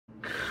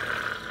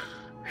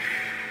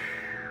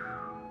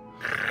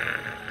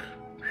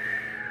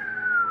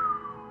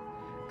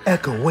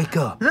Echo, wake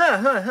up.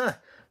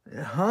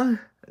 Huh?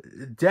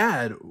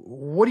 Dad,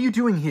 what are you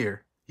doing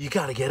here? You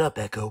gotta get up,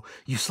 Echo.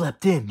 You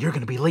slept in. You're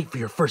gonna be late for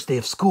your first day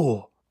of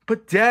school.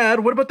 But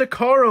Dad, what about the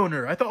car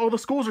owner? I thought all the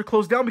schools are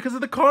closed down because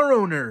of the car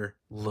owner.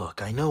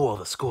 Look, I know all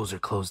the schools are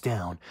closed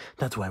down.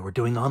 That's why we're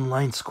doing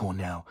online school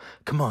now.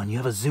 Come on, you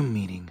have a Zoom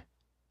meeting.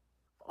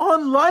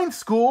 Online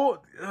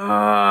school?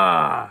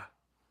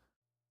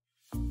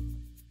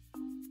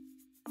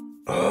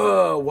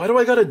 Why do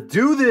I gotta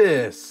do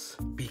this?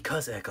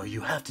 Because, Echo,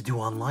 you have to do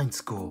online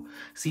school.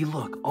 See,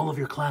 look, all of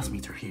your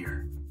classmates are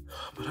here.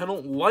 But I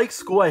don't like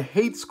school. I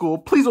hate school.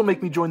 Please don't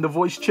make me join the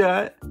voice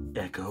chat.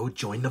 Echo,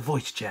 join the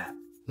voice chat.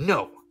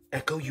 No,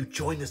 Echo, you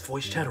join this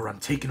voice chat or I'm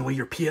taking away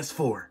your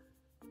PS4.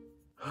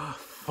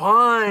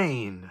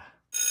 Fine.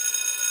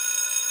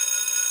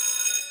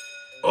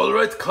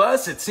 Alright,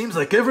 class, it seems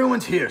like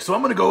everyone's here, so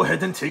I'm gonna go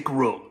ahead and take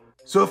roll.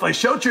 So if I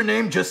shout your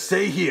name, just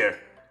say here.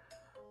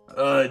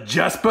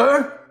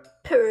 Jasper?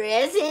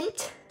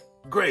 Present.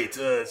 Great,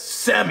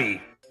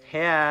 Sammy.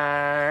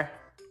 Here.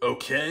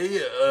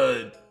 Okay,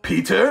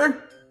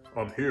 Peter?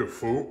 I'm here,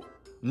 fool.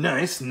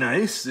 Nice,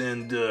 nice,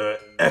 and,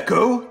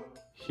 Echo?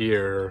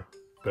 Here,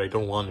 but I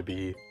don't want to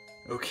be.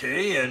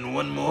 Okay, and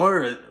one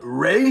more,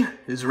 Ray?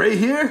 Is Ray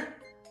here?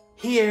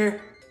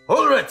 Here.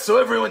 Alright, so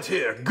everyone's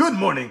here. Good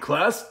morning,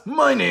 class.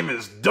 My name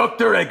is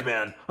Dr.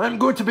 Eggman. I'm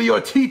going to be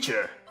your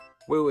teacher.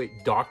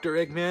 Wait, Dr.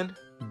 Eggman?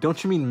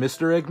 Don't you mean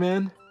Mr.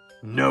 Eggman?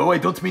 No, I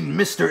don't mean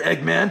Mr.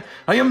 Eggman.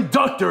 I am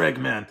Dr.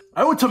 Eggman.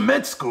 I went to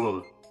med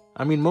school.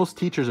 I mean, most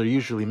teachers are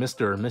usually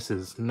Mr. or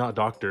Mrs., not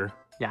Doctor.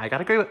 Yeah, I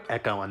gotta agree with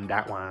Echo on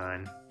that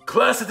one.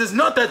 Class, it is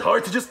not that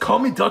hard to just call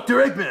me Dr.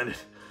 Eggman.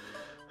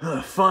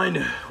 Fine,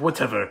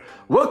 whatever.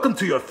 Welcome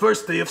to your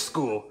first day of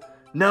school.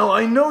 Now,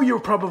 I know you're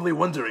probably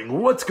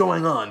wondering what's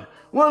going on.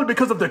 Well,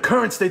 because of the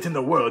current state in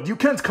the world, you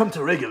can't come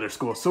to regular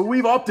school, so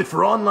we've opted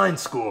for online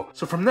school.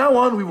 So from now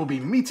on, we will be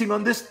meeting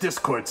on this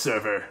Discord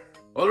server.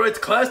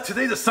 Alright, class,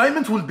 today's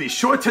assignment will be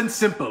short and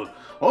simple.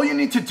 All you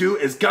need to do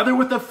is gather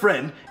with a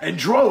friend and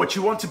draw what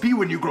you want to be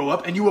when you grow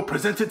up, and you will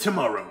present it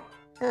tomorrow.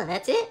 Oh,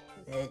 that's it?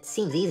 It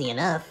seems easy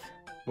enough.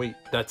 Wait,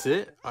 that's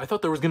it? I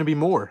thought there was gonna be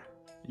more.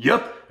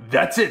 Yep,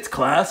 that's it,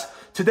 class.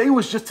 Today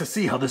was just to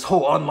see how this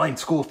whole online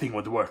school thing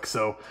would work,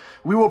 so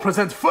we will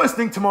present first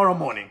thing tomorrow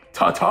morning.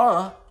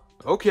 Ta-ta!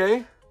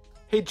 Okay.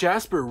 Hey,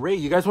 Jasper, Ray,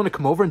 you guys want to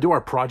come over and do our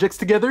projects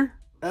together?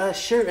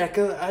 Sure,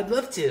 Echo. I'd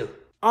love to.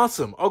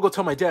 Awesome. I'll go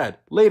tell my dad.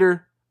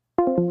 Later.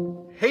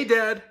 Hey,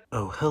 Dad.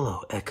 Oh,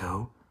 hello,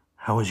 Echo.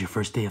 How was your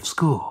first day of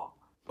school?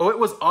 Oh, it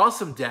was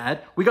awesome,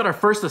 Dad. We got our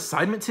first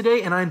assignment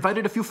today, and I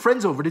invited a few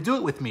friends over to do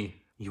it with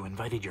me. You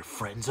invited your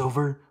friends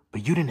over,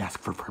 but you didn't ask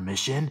for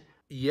permission?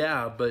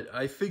 Yeah, but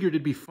I figured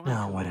it'd be fun.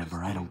 No,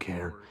 whatever. I don't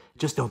care.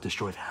 Just don't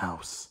destroy the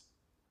house.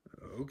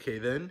 Okay,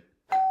 then.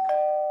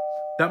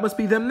 That must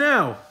be them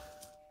now.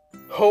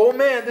 Oh,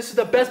 man, this is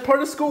the best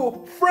part of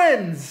school.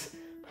 Friends!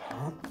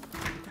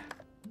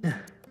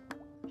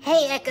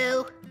 Hey,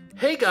 Echo.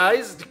 Hey,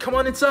 guys, come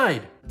on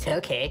inside. It's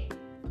okay.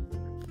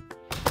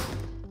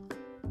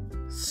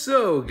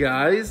 So,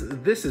 guys,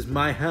 this is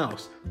my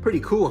house. Pretty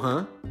cool,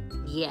 huh?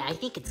 Yeah, I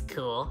think it's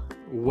cool.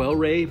 Well,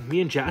 Ray,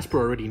 me and Jasper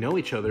already know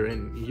each other,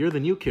 and you're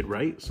the new kid,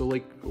 right? So,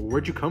 like,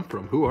 where'd you come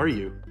from? Who are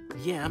you?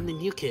 Yeah, I'm the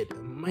new kid.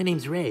 My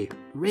name's Ray.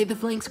 Ray the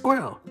Flying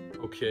Squirrel.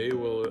 Okay,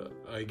 well,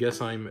 I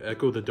guess I'm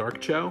Echo the Dark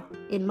Chow.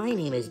 And my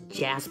name is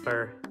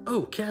Jasper.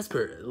 Oh,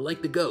 Casper,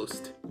 like the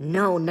ghost.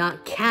 No,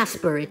 not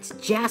Casper. It's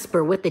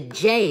Jasper with a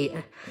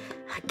J.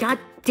 God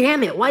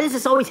damn it. Why does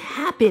this always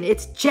happen?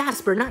 It's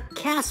Jasper, not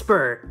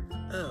Casper.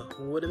 Oh,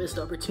 what a missed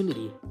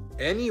opportunity.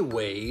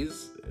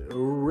 Anyways,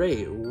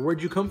 Ray,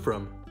 where'd you come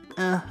from?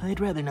 I'd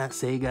rather not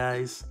say,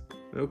 guys.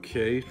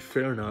 Okay,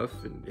 fair enough.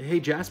 And, hey,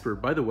 Jasper,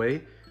 by the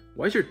way,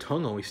 why is your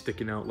tongue always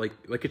sticking out like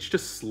it's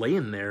just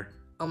laying there?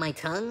 Oh, my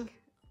tongue?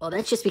 Well,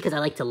 that's just because I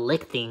like to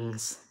lick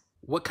things.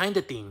 What kind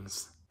of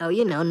things? Oh,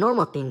 you know,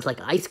 normal things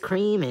like ice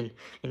cream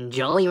and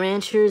Jolly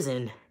Ranchers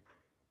and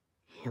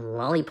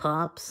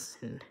lollipops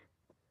and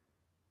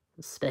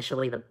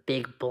especially the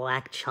big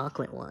black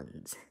chocolate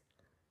ones.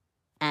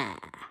 Ah.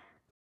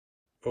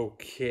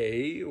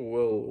 Okay,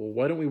 well,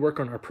 why don't we work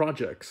on our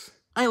projects?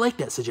 I like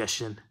that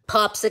suggestion.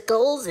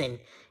 Popsicles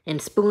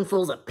and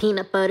spoonfuls of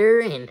peanut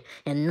butter and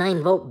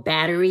 9-volt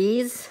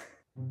batteries.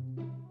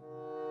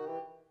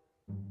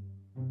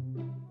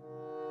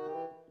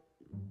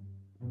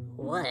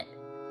 What?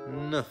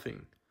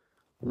 Nothing.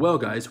 Well,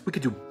 guys, we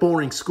could do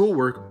boring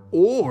schoolwork,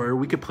 or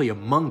we could play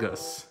Among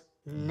Us.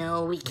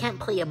 No, we can't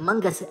play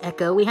Among Us,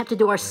 Echo. We have to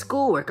do our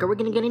schoolwork or we're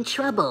gonna get in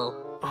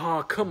trouble.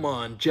 Aw, come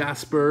on,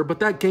 Jasper, but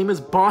that game is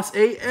boss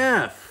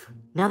AF!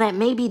 Now that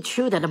may be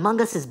true that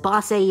Among Us is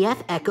boss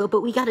AF, Echo,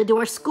 but we gotta do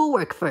our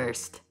schoolwork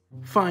first.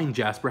 Fine,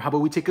 Jasper, how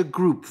about we take a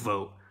group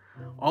vote?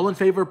 All in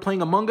favor of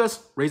playing Among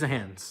Us, raise your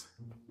hands.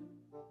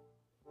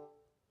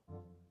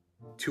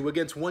 2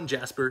 against 1,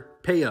 Jasper.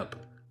 Pay up.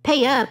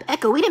 Pay up?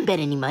 Echo, we didn't bet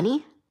any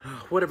money.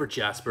 Whatever,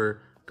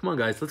 Jasper. Come on,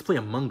 guys, let's play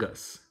Among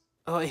Us.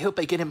 Oh, I hope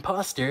I get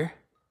imposter.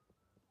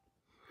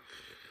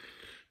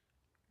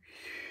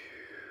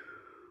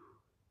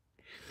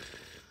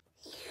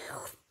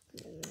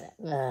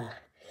 How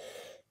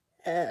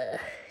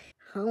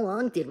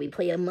long did we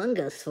play Among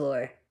Us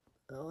for?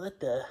 What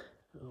the?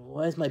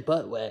 Why is my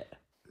butt wet?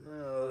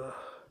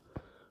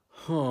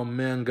 Oh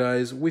man,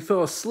 guys, we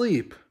fell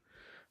asleep.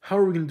 How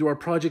are we gonna do our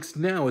projects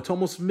now? It's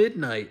almost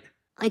midnight.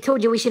 I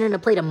told you we shouldn't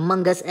have played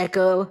Among Us,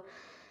 Echo.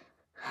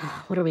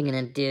 What are we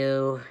gonna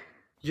do?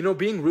 You know,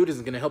 being rude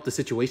isn't gonna help the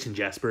situation,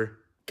 Jasper.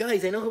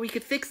 Guys, I know how we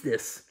could fix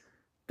this.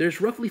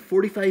 There's roughly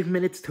 45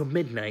 minutes till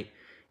midnight,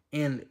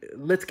 and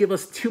let's give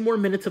us 2 more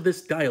minutes of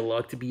this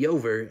dialogue to be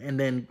over, and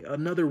then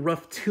another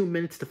rough 2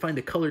 minutes to find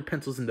the colored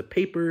pencils in the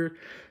paper,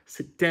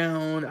 sit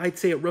down. I'd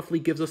say it roughly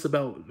gives us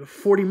about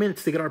 40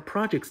 minutes to get our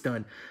projects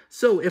done.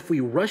 So if we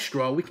rush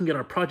draw, we can get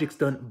our projects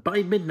done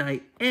by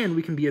midnight, and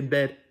we can be in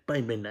bed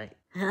by midnight.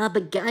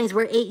 But guys,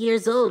 we're 8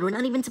 years old. We're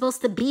not even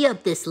supposed to be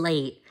up this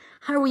late.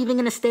 How are we even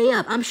gonna stay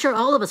up? I'm sure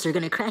all of us are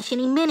gonna crash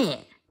any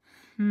minute.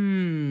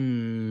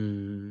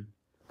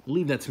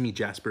 Leave that to me,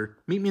 Jasper.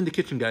 Meet me in the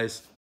kitchen,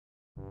 guys.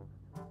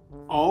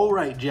 All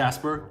right,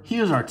 Jasper.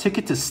 Here's our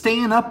ticket to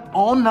staying up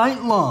all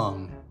night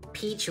long.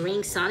 Peach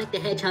Ring, Sonic the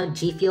Hedgehog,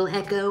 G Fuel,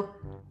 Echo.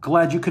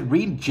 Glad you could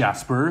read,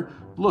 Jasper.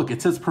 Look,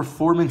 it says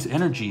performance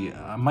energy.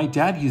 My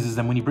dad uses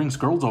them when he brings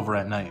girls over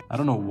at night. I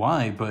don't know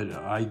why, but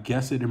I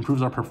guess it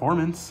improves our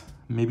performance.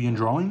 Maybe in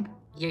drawing?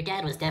 Your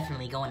dad was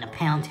definitely going to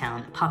Pound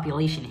Town.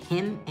 Population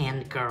him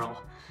and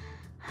girl.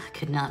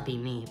 Could not be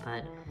me,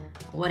 but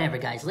whatever,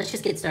 guys. Let's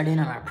just get started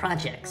on our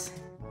projects.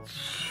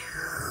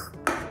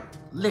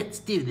 Let's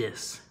do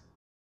this.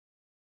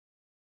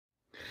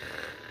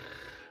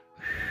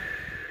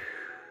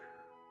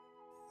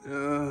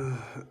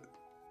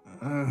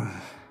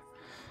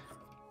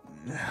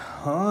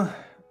 Huh?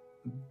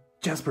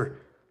 Jasper,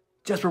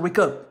 wake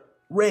up.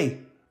 Ray.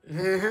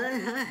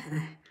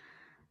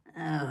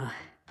 Oh.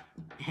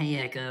 Hey,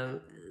 Echo.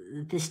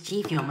 This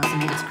G Fuel must have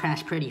made us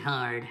crash pretty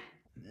hard.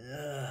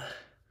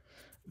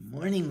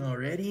 Morning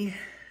already?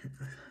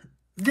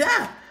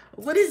 Ah!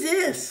 What is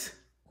this?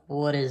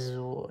 What is...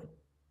 Oh,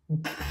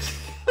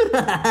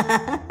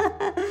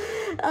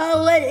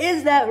 what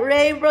is that,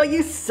 Ray? Bro,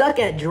 you suck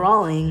at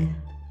drawing.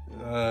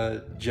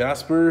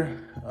 Jasper,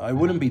 I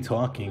wouldn't be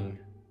talking.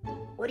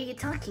 What are you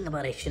talking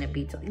about? I shouldn't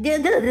be talking.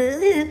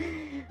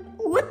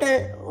 What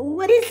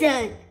is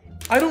that?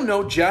 I don't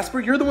know,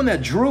 Jasper. You're the one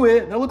that drew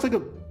it. That looks like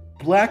a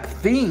black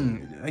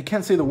thing. I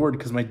can't say the word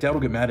because my dad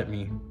will get mad at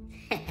me.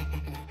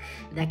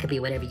 That could be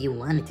whatever you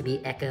want it to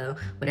be, Echo.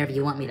 Whatever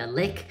you want me to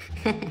lick.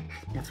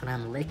 That's what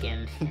I'm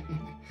licking.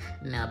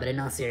 No, but in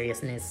all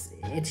seriousness,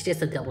 it's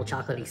just a double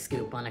chocolatey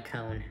scoop on a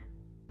cone.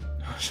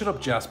 Shut up,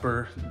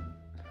 Jasper.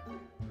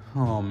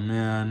 Oh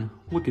man,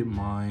 look at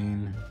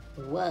mine.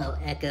 Whoa,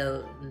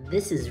 Echo,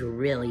 this is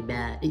really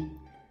bad.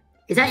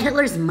 Is that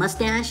Hitler's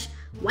mustache?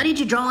 Why did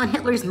you draw on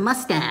Hitler's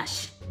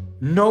mustache?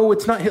 No,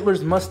 it's not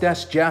Hitler's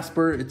mustache,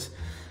 Jasper.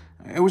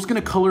 I was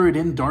gonna color it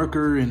in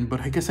darker,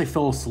 but I guess I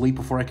fell asleep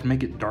before I could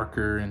make it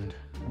darker, and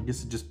I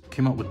guess it just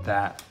came out with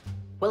that.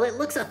 Well, it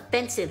looks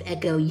offensive,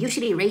 Echo. You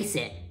should erase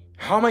it.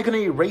 How am I gonna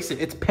erase it?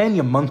 It's pen,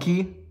 you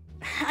monkey.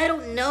 I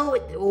don't know.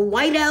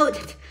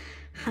 Whiteout?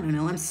 I don't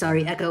know. I'm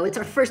sorry, Echo. It's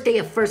our first day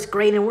of first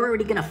grade, and we're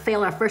already gonna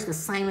fail our first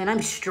assignment.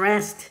 I'm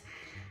stressed.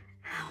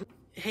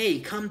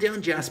 Hey, calm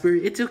down, Jasper.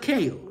 It's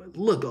okay.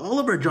 Look, all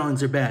of our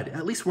drawings are bad.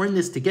 At least we're in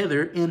this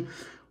together, and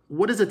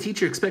what does a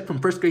teacher expect from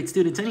first grade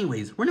students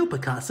anyways? We're no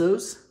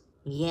Picassos.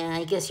 Yeah,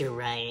 I guess you're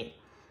right.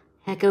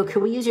 Echo,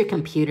 could we use your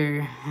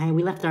computer?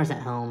 We left ours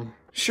at home.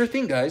 Sure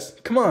thing, guys.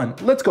 Come on,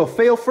 let's go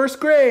fail first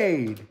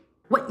grade.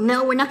 What?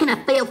 No, we're not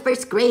gonna fail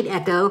first grade,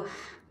 Echo.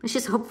 Let's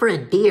just hope for a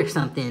D or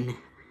something.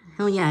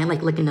 Hell yeah, I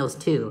like licking those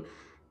too.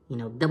 You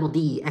know, double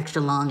D,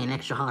 extra long and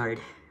extra hard.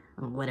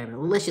 Whatever,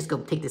 let's just go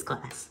take this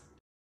class.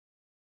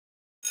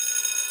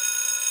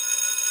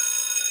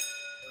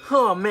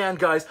 Oh man,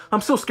 guys,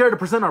 I'm so scared to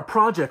present our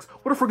projects.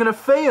 What if we're gonna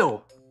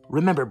fail?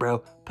 Remember,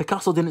 bro,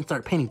 Picasso didn't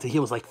start painting till he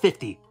was like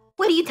 50.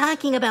 What are you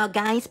talking about,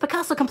 guys?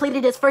 Picasso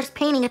completed his first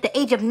painting at the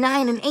age of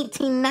 9 in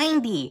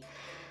 1890.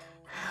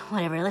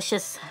 Whatever, let's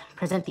just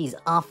present these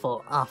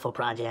awful, awful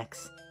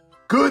projects.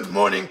 Good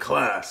morning,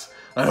 class.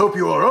 I hope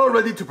you are all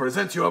ready to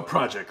present your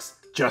projects.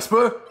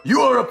 Jasper,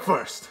 you are up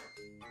first.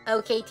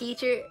 Okay,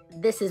 teacher,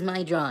 this is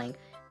my drawing.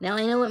 Now,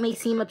 I know it may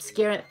seem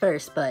obscure at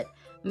first, but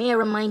may I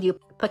remind you,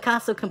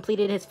 Picasso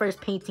completed his first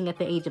painting at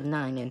the age of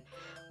 9, and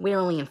we're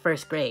only in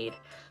first grade.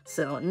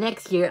 So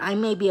next year, I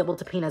may be able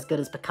to paint as good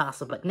as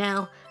Picasso, but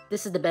now,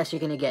 this is the best you're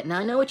gonna get. Now,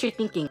 I know what you're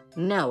thinking.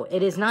 No,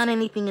 it is not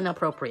anything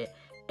inappropriate.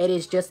 It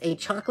is just a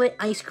chocolate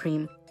ice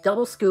cream,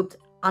 double scooped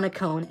on a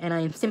cone, and I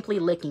am simply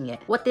licking it.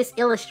 What this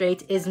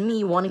illustrates is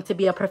me wanting to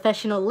be a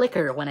professional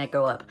licker when I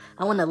grow up.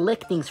 I want to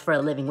lick things for a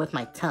living with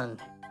my tongue.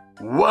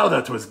 Wow,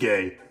 that was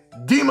gay.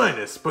 D-,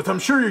 but I'm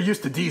sure you're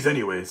used to D's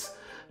anyways.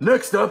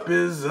 Next up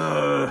is,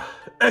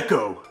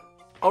 Echo.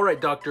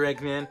 Alright, Dr.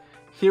 Eggman,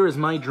 here is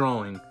my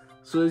drawing.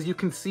 So as you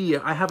can see,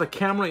 I have a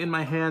camera in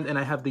my hand and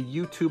I have the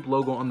YouTube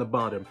logo on the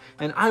bottom.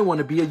 And I want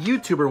to be a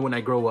YouTuber when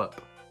I grow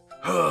up.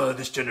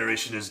 This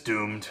generation is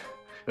doomed.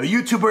 A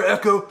YouTuber,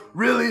 Echo?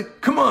 Really?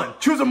 Come on,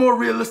 choose a more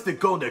realistic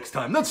goal next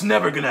time. That's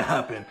never gonna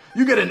happen.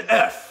 You get an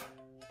F.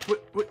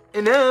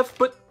 An F,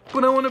 but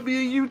I want to be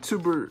a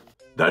YouTuber.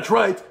 That's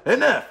right,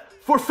 an F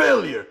for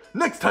failure.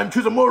 Next time,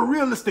 choose a more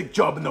realistic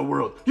job in the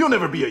world. You'll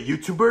never be a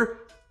YouTuber.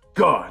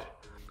 God.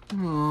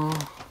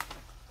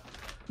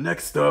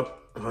 Next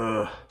up,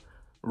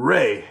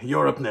 Ray,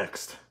 you're up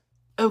next.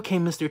 Okay,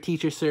 Mr.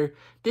 Teacher, sir.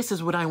 This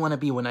is what I want to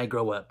be when I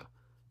grow up.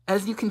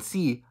 As you can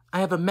see, I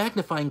have a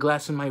magnifying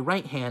glass in my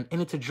right hand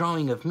and it's a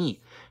drawing of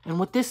me. And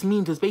what this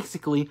means is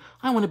basically,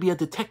 I want to be a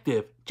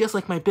detective, just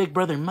like my big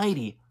brother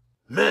Mighty.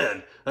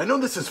 Man, I know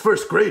this is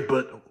first grade,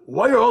 but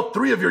why are all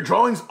three of your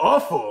drawings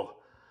awful?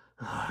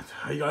 I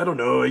don't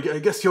know, I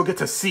guess you'll get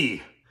to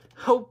C.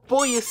 Oh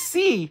boy, a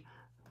C!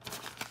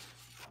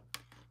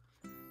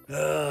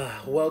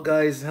 Well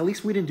guys, at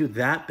least we didn't do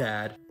that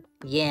bad.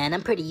 Yeah, and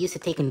I'm pretty used to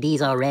taking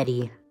D's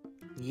already.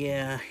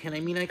 Yeah, and I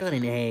mean I got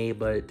an A,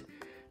 but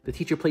the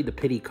teacher played the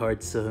pity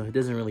card, so it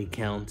doesn't really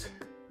count.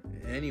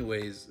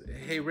 Anyways,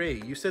 hey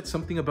Ray, you said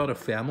something about a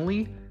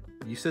family?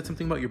 You said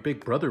something about your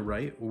big brother,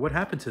 right? What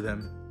happened to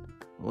them?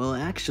 Well,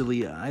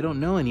 actually, I don't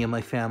know any of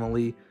my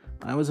family.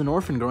 I was an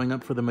orphan growing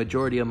up for the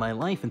majority of my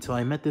life until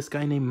I met this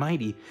guy named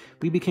Mighty.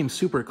 We became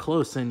super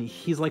close, and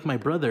he's like my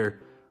brother.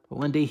 But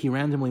one day he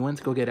randomly went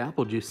to go get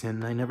apple juice,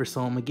 and I never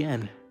saw him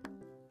again.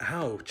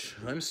 Ouch.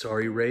 I'm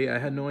sorry, Ray. I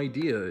had no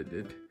idea.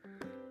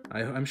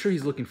 I'm sure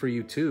he's looking for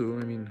you too.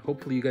 I mean,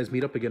 hopefully you guys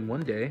meet up again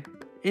one day.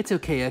 It's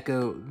okay,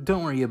 Echo.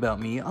 Don't worry about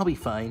me. I'll be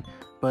fine.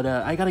 But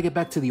I gotta get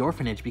back to the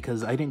orphanage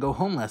because I didn't go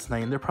home last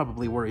night and they're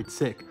probably worried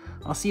sick.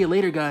 I'll see you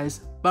later, guys.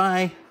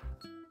 Bye.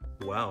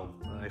 Wow,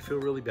 I feel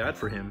really bad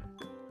for him.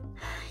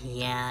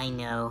 Yeah, I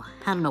know.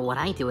 I don't know what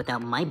I'd do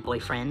without my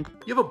boyfriend.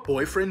 You have a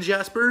boyfriend,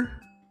 Jasper?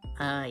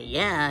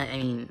 Yeah, I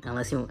mean,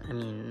 unless you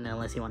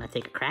want to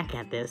take a crack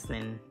at this,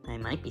 then I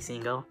might be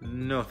single.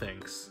 No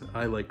thanks.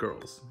 I like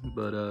girls.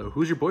 But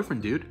who's your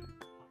boyfriend, dude?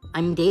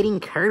 I'm dating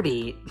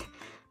Kirby.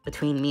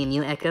 Between me and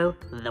you, Echo,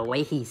 the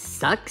way he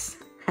sucks?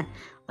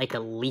 Like a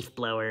leaf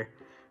blower.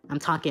 I'm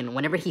talking,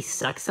 whenever he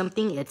sucks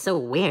something, it's so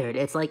weird.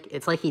 It's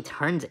like he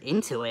turns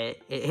into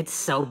it. It's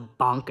so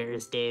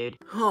bonkers, dude.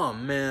 Oh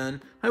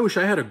man, I wish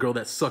I had a girl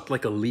that sucked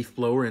like a leaf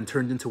blower and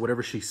turned into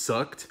whatever she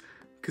sucked.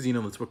 Cause you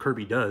know that's what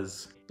Kirby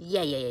does.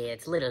 Yeah,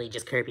 it's literally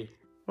just Kirby.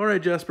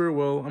 Alright, Jasper,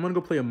 well, I'm gonna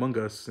go play Among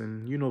Us,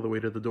 and you know the way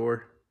to the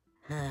door.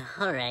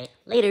 Alright,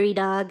 later,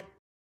 E-Dog.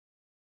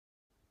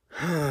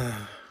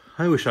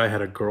 I wish I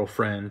had a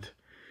girlfriend.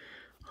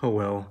 Oh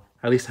well,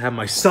 at least I have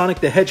my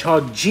Sonic the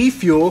Hedgehog G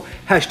Fuel,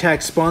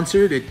 hashtag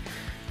sponsored,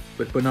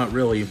 but not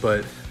really,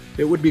 but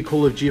it would be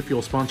cool if G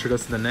Fuel sponsored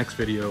us in the next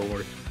video,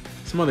 or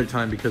some other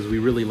time, because we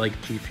really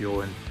like G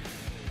Fuel, and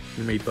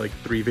we made like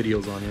 3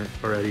 videos on it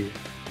already.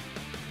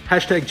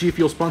 Hashtag G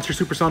Fuel sponsor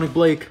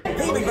SuperSonicBlake. Hey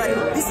everybody,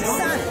 this is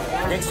Sonic.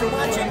 Thanks for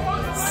watching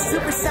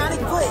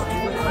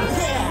SuperSonicBlake.